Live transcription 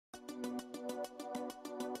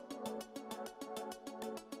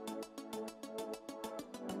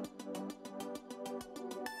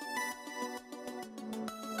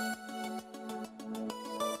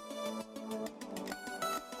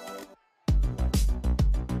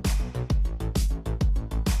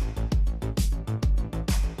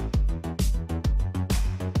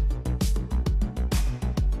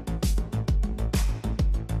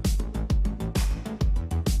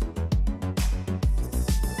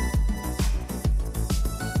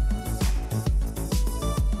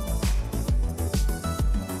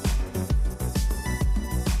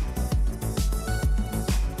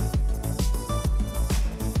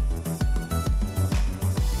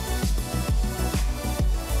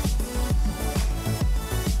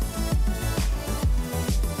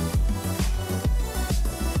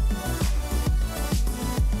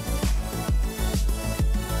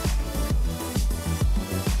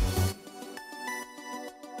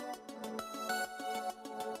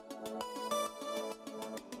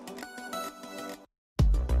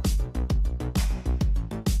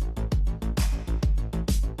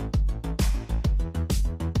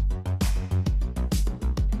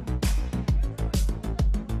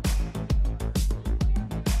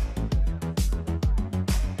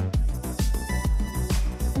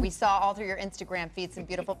saw all through your Instagram feed some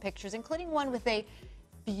beautiful pictures, including one with a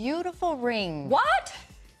beautiful ring. What?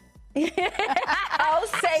 I'll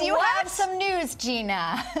say You what? have some news,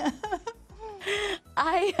 Gina.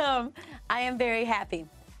 I am very happy.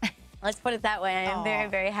 Let's put it that way. I am a very,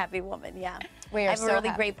 very happy woman. Yeah. We are I have so a really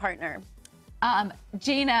happy. great partner.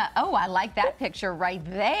 Gina, oh, I like that picture right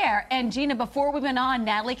there. And Gina, before we went on,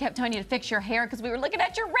 Natalie kept telling you to fix your hair because we were looking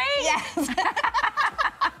at your ring. Yes.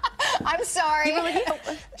 I'm sorry.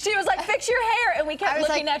 She was like, fix your hair, and we kept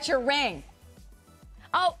looking at your ring.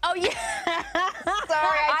 Oh yeah.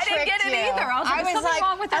 Sorry, I didn't get it either. I was like, is something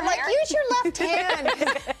wrong with her I'm like, hair? use your left hand.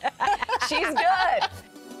 She's good.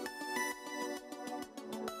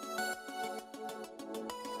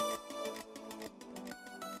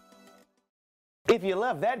 If you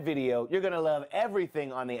love that video, you're going to love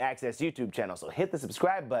everything on the Access YouTube channel. So hit the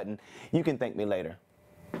subscribe button. You can thank me later.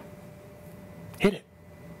 Hit it.